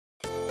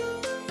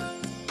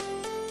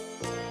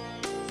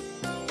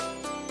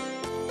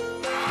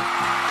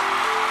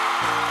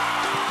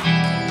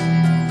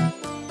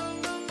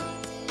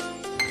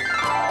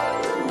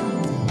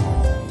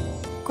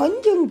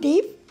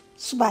Konjunktiv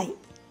II.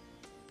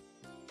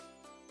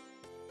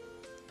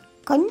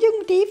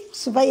 Konjunktiv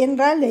II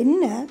என்றால்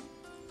என்ன,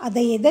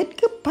 அதை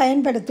எதற்கு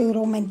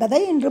பயன்படுத்துகிறோம் என்பதை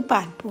இன்று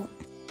பார்ப்போம்.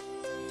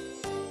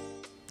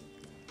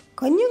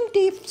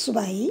 Konjunktiv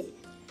II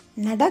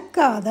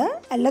நடக்காத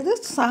அல்லது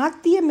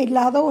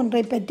சாத்தியமில்லாத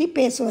ஒன்றை பற்றி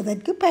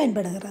பேசுவதற்கு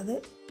பயன்படுகிறது.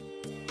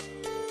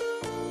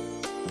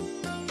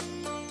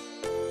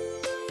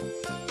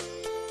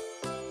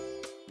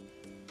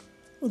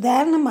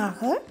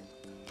 உதாரணமாக,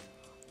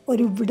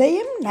 ஒரு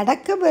விடயம்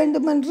நடக்க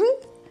வேண்டுமென்று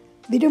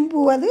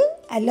விரும்புவது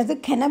அல்லது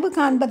கனவு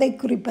காண்பதை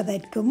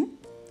குறிப்பதற்கும்,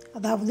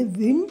 அதாவது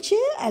விஞ்சு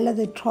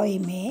அல்லது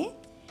ட்ராய்மே,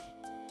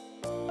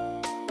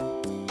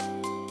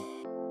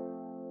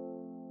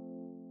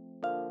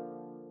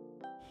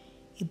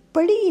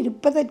 இப்படி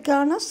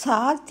இருப்பதற்கான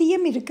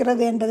சாத்தியம்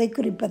இருக்கிறது என்பதை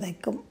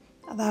குறிப்பதற்கும்,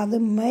 அதாவது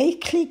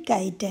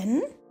மெய்க்லிக்கைட்டன்,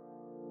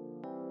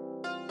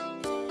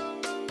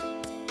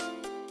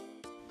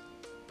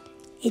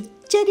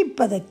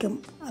 எச்சரிப்பதற்கும்,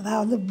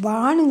 அதாவது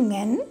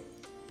வாணுங்கன்,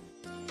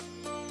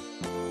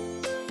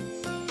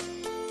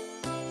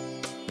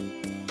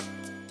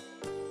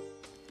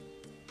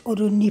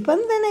 ஒரு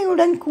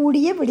நிபந்தனையுடன்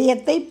கூடிய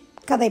விடயத்தை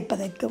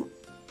கதைப்பதற்கும்,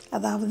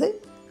 அதாவது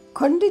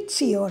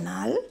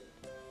கொண்டிசியோனால்,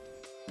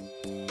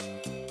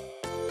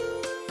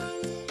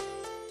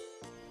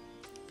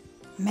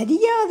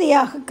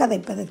 மரியாதையாக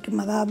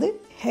கதைப்பதற்கும், அதாவது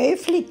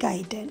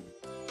ஹேஃப்லிக்கைட்டன்.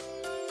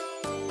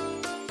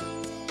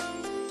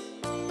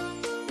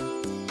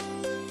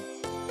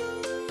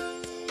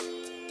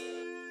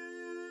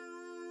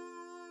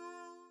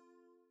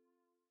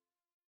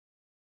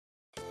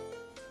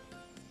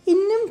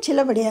 இன்னும்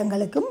சில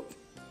விடயங்களுக்கும்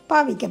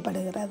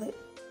பாவிக்கப்படுகிறது.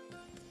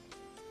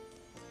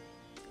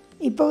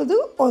 இப்போது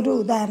ஒரு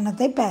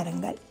உதாரணத்தை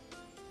பாருங்கள்.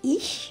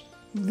 Ich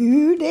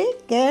würde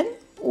gern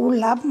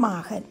Urlaub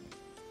machen.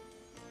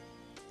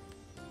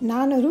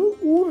 நான் ஒரு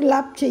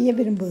ஊர்லாப் செய்ய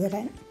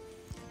விரும்புகிறேன்.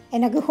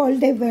 எனக்கு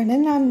ஹாலிடே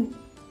வேணும், நான்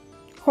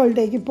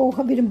ஹாலிடேக்கு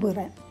போக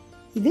விரும்புகிறேன்.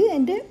 இது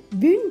என்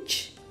விஞ்ச்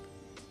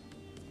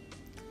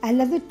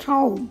அல்லது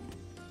ட்ரௌம்.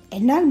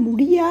 என்னால்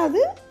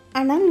முடியாது,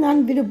 ஆனால்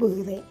நான்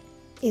விரும்புகிறேன்.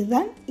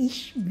 இதுதான் Ich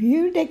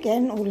würde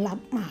gern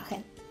Urlaub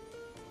machen.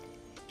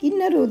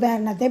 இன்னொரு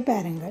உதாரணத்தை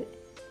பாருங்கள்.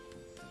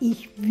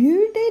 Ich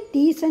würde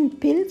diesen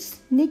Pilz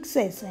nicht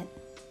essen.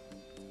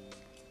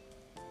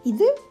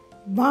 இது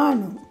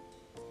வாணும்.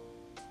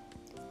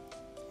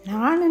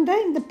 நான்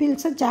என்றால் இந்த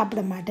பில்ஸை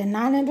சாப்பிட மாட்டேன்,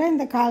 நான் என்றால்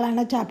இந்த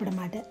காளானை சாப்பிட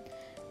மாட்டேன்.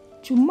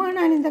 சும்மா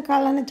நான் இந்த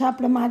காளானை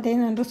சாப்பிட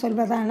மாட்டேன் என்று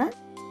சொல்வதான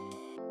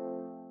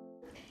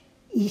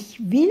Ich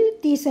will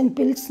diesen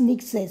Pilz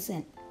nicht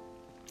essen.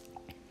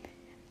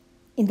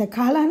 இந்த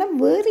காளானை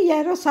வேறு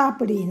யாரோ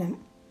சாப்பிடணும்,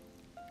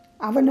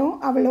 அவனோ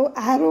அவளோ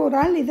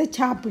யாரோரால் இதை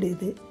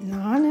சாப்பிடுது.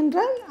 நான்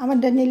என்றால்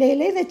அவன்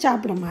நிலையில் இதை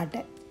சாப்பிட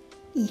மாட்டேன்.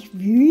 Ich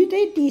würde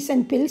diesen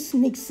Pilz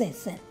nicht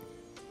essen.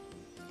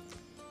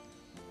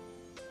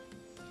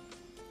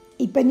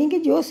 இப்போ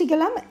நீங்கள்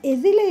யோசிக்கலாம்,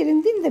 எதில்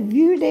இருந்து இந்த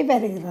வியூடே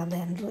வருகிறது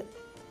என்று.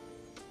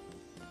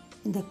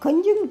 இந்த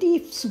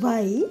Konjunktiv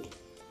II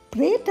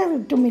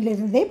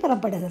பிரேட்டரிட்டுமிலிருந்தே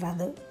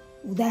பெறப்படுகிறது.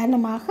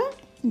 உதாரணமாக,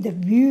 இந்த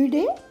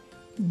வியூடே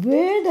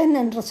வேடன்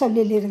என்ற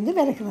சொல்லிலிருந்து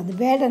வருகிறது,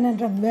 வேடன்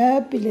என்ற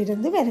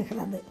வேர்ப்பிலிருந்து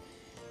வருகிறது.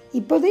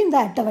 இப்போது இந்த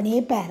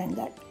அட்டவணையை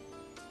பாருங்கள்.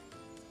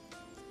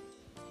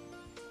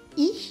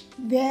 Ich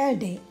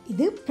werde,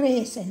 இது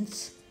பிரேசன்ஸ்.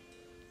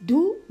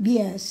 Du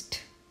wirst,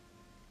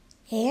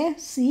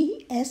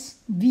 es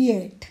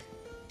wird,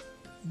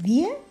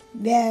 wir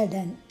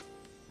werden,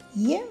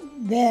 ihr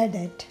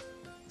werdet,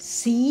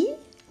 sie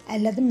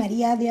அல்லது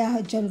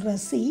மரியாதையாக சொல்கிற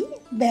sie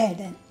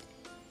werden.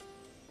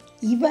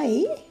 இவை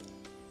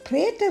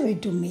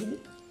பிரேட்டரிட்டுமில்.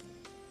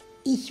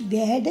 Ich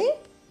werde,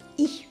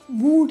 ich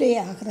wurde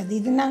ஆகிறது.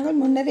 இது நாங்கள்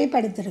முன்னரே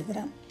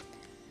படித்திருக்கிறோம்.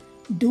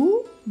 Du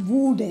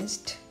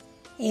wurdest,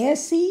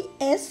 es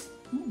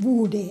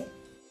wurde,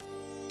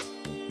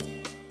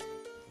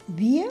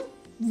 wir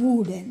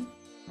wurden,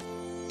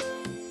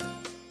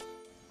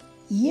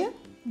 ihr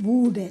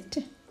wurdet,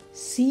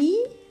 sie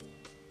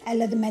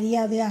அல்லது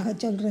மரியாதையாக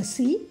சொல்கிற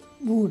sie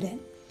wurden.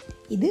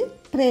 இது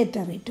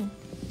பிரேட்டரிட்டும்.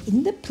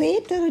 இந்த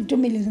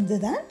பிரேட்டரிட்டுமிலிருந்து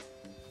தான்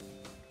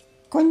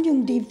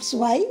Konjunktiv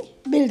II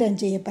பில்டன்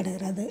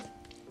செய்யப்படுகிறது.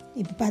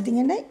 இப்போ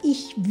பார்த்தீங்கன்னா,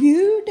 Ich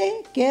würde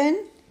gern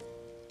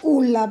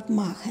Urlaub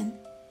machen.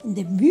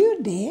 இந்த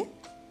würde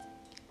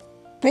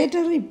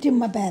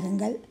பிரேட்டரிட்டும்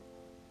பாருங்கள்.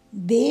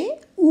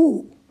 wu,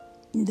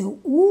 இந்த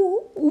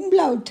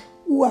umlaut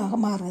ஆக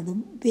மாறுறது.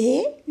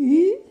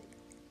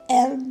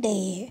 wurd.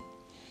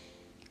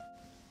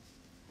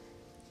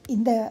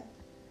 இந்த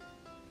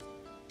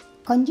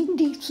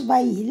Konjunktiv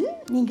IIல்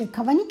நீங்கள்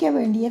கவனிக்க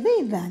வேண்டியது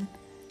இதுதான்.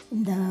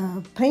 இந்த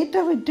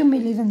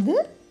பிரேட்டரிட்டுமிலிருந்து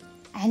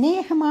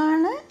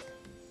அநேகமான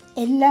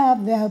எல்லா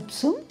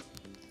வேர்ப்ஸும்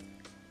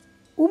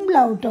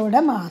உம்லவுட்டோட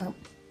மாறும்.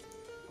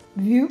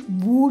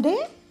 வூடே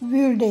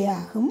வீடே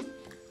ஆகும்.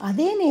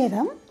 அதே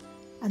நேரம்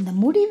அந்த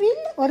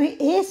முடிவில் ஒரு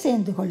ஏ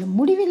சேர்ந்து கொள்ளும்.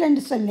 முடிவில்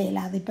என்று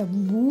சொல்லல, அது இப்போ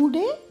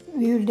வூடே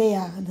வீடே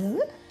ஆகுது,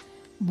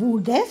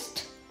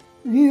 வூடெஸ்ட்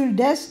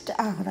வீடெஸ்ட்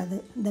ஆகிறது.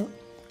 இந்த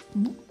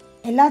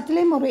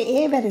எல்லாத்துலேயும் ஒரு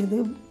ஏ வருது,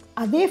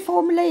 அதே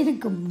ஃபார்மில்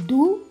இருக்கும்.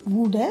 டூ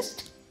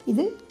வூடஸ்ட்,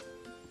 இது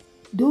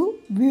டூ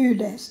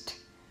வீடஸ்ட்.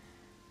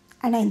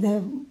 ஆனால் இந்த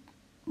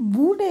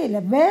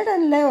வூடையில்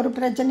வேடனில் ஒரு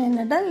பிரச்சனை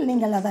என்னென்றால்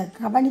நீங்கள் அதை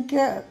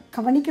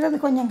கவனிக்கிறது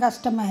கொஞ்சம்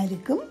கஷ்டமாக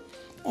இருக்கும்.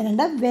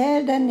 ஏனென்றால்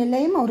வேட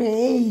நிலையும் ஒரு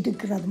ஏ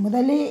இருக்கிறது,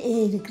 முதலே ஏ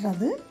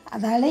இருக்கிறது.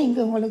 அதால்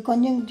இங்கே உங்களுக்கு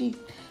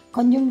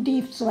கொஞ்சம்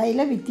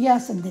வகையில்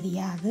வித்தியாசம்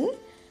தெரியாது.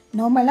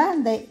 நார்மலாக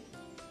அந்த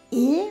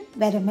ஏ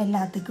வரும்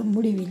எல்லாத்துக்கும்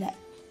முடிவில்.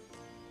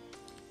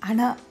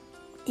 ஆனால்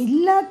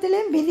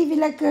எல்லாத்துலேயும்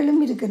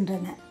விதிவிலக்குகளும்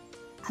இருக்கின்றன.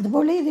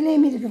 அதுபோல்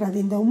இதிலேயும் இருக்கிறது.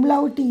 இந்த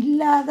உம்லவுட்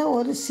இல்லாத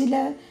ஒரு சில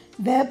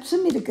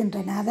வேர்ப்ஸும்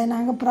இருக்கின்றன. அதை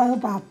நாங்கள் பிறகு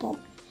பார்ப்போம்.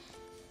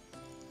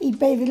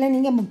 இப்போ இதில்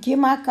நீங்கள்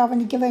முக்கியமாக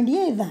கவனிக்க வேண்டிய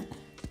இதுதான்,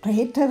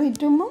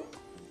 ப்ரேட்டரிட்டமும்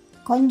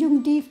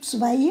கொஞ்சுங்டிவ்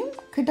ஸ்வையும்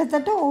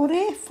கிட்டத்தட்ட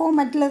ஒரே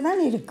ஃபார்மேட்டில்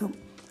தான் இருக்கும்.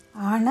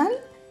 ஆனால்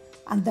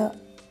அந்த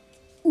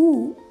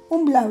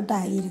உம்லவுட்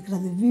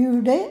ஆகியிருக்கிறது.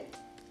 வீடே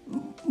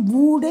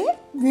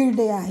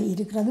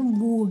ஆகியிருக்கிறது.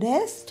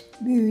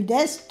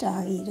 வீடஸ்ட்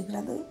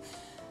ஆகியிருக்கிறது.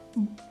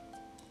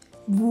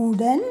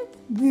 வீடன்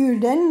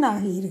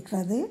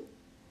ஆகியிருக்கிறது.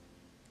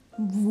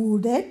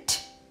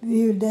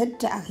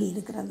 வீடட்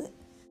ஆகியிருக்கிறது.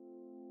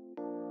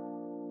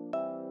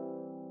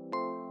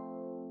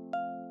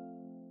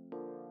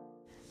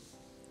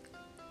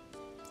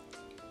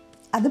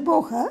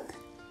 அதுபோக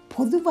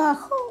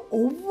பொதுவாக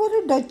ஒவ்வொரு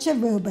டச்ச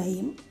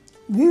வேர்பையும்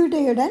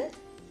வீடையுடன்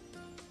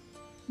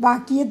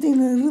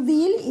வாக்கியத்தின்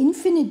இறுதியில்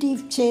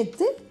இன்ஃபினிட்டிவ்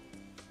சேர்த்து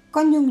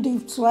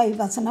கொஞ்சுங்டிவ் ஸ்வை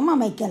வசனம்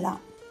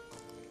அமைக்கலாம்.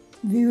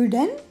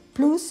 வீடன்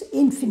ப்ளஸ்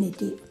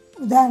இன்ஃபினிட்டிவ்.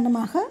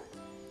 உதாரணமாக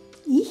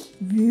ich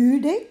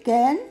würde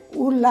gern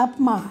Urlaub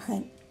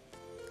machen.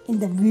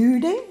 இந்த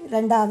வீடு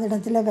ரெண்டாவது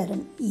இடத்துல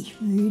வரும். ich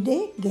würde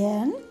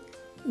gern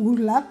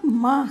Urlaub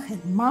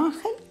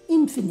machen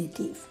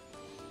infinitive.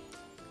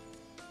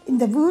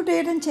 இந்த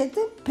வீடுடன்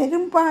சேர்த்து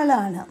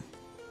பெரும்பாலான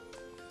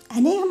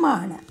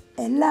அநேகமான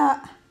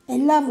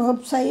எல்லா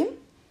வேர்ப்ஸையும்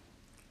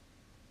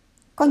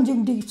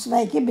கொஞ்சுங்டிவ்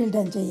ஸ்வைக்கு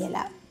பில்டன்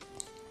செய்யலாம்.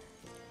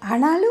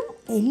 ஆனாலும்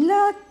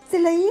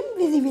எல்லாத்திலையும்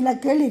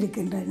விதிவிலக்குகள்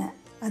இருக்கின்றன.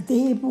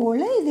 அதே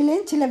போல்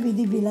இதிலேயும் சில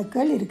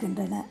விதிவிலக்குகள்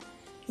இருக்கின்றன.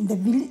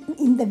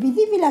 இந்த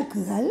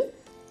விதிவிலக்குகள்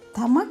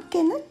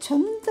தமக்கென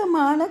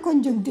சொந்தமான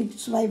கொஞ்சுங்டிவ்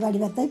ஸ்வை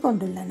வடிவத்தை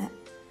கொண்டுள்ளன.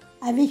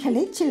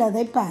 அவைகளை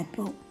சிலதை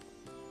பார்ப்போம்.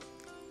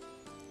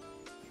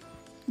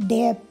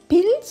 Der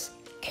Pilz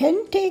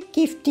könnte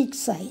giftig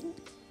sein.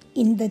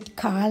 இந்த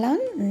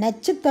காளான்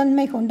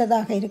நச்சுத்தன்மை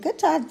கொண்டதாக இருக்க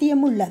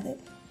சாத்தியம் உள்ளது.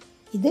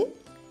 இது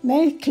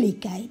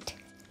Möglichkeit.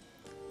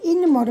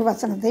 இன்னும் ஒரு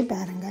வசனத்தை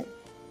பாருங்கள்.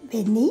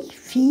 Wenn ich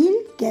viel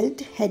Geld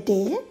hätte,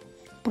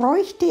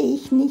 bräuchte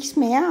ich nicht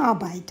mehr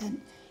arbeiten.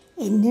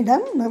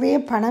 என்னிடம் நிறைய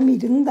பணம்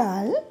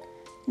இருந்தால்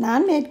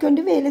நான்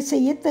மேற்கொண்டு வேலை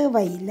செய்ய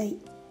தேவையில்லை.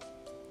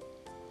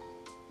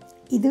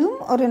 இதுவும்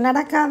ஒரு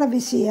நடக்காத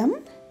விஷயம்,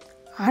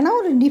 ஆனால்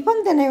ஒரு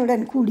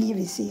நிபந்தனையுடன் கூடிய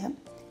விஷயம்.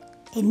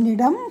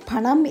 என்னிடம்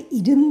பணம்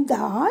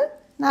இருந்தால்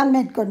நான்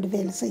மேற்கொண்டு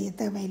வேலை செய்ய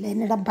தேவையில்லை.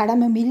 என்னிடம்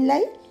பணமும்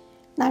இல்லை,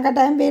 நான்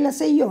கட்டாயம் வேலை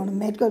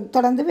செய்யணும்,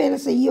 தொடர்ந்து வேலை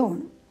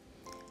செய்யணும்.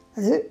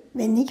 அது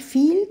wenn ich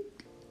viel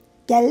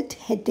Geld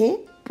hätte,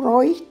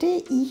 bräuchte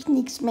ich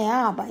nichts mehr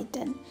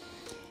arbeiten.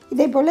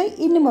 இதே போல்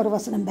இன்னும் ஒரு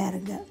வசனம்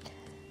பாருங்க.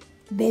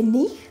 Wenn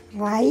ich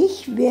reich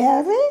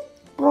wäre,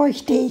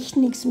 bräuchte ich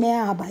nichts mehr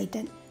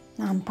arbeiten.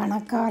 நான்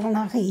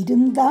பணக்காரனாக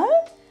இருந்தால்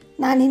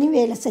நான் இனி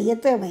வேலை செய்ய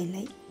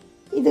தேவையில்லை.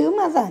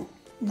 இதுவும் அதான்,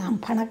 நான்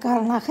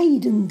பணக்காரனாக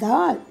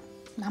இருந்தால்,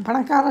 நான்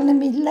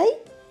பணக்காரனும் இல்லை,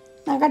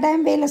 நான்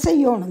கட்டாயம் வேலை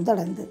செய்யணும்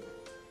தொடர்ந்து.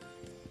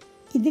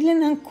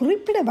 இதில் நான்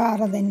குறிப்பிட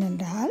வாரது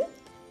என்னென்றால்,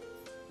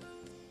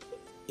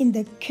 இந்த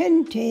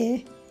könnte,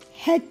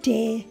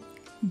 hätte,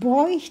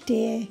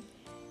 bräuchte,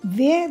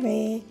 wäre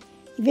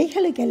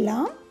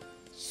இவைகளுக்கெல்லாம்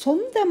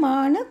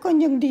சொந்தமான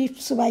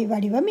கொஞ்சுங்டிவ் ஸ்வை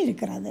வடிவம்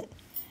இருக்கிறது.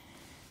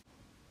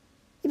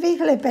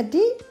 இவைகளை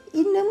பற்றி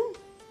இன்னும்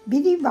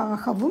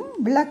விரிவாகவும்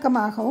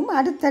விளக்கமாகவும்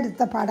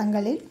அடுத்தடுத்த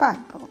பாடங்களில்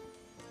பார்ப்போம்.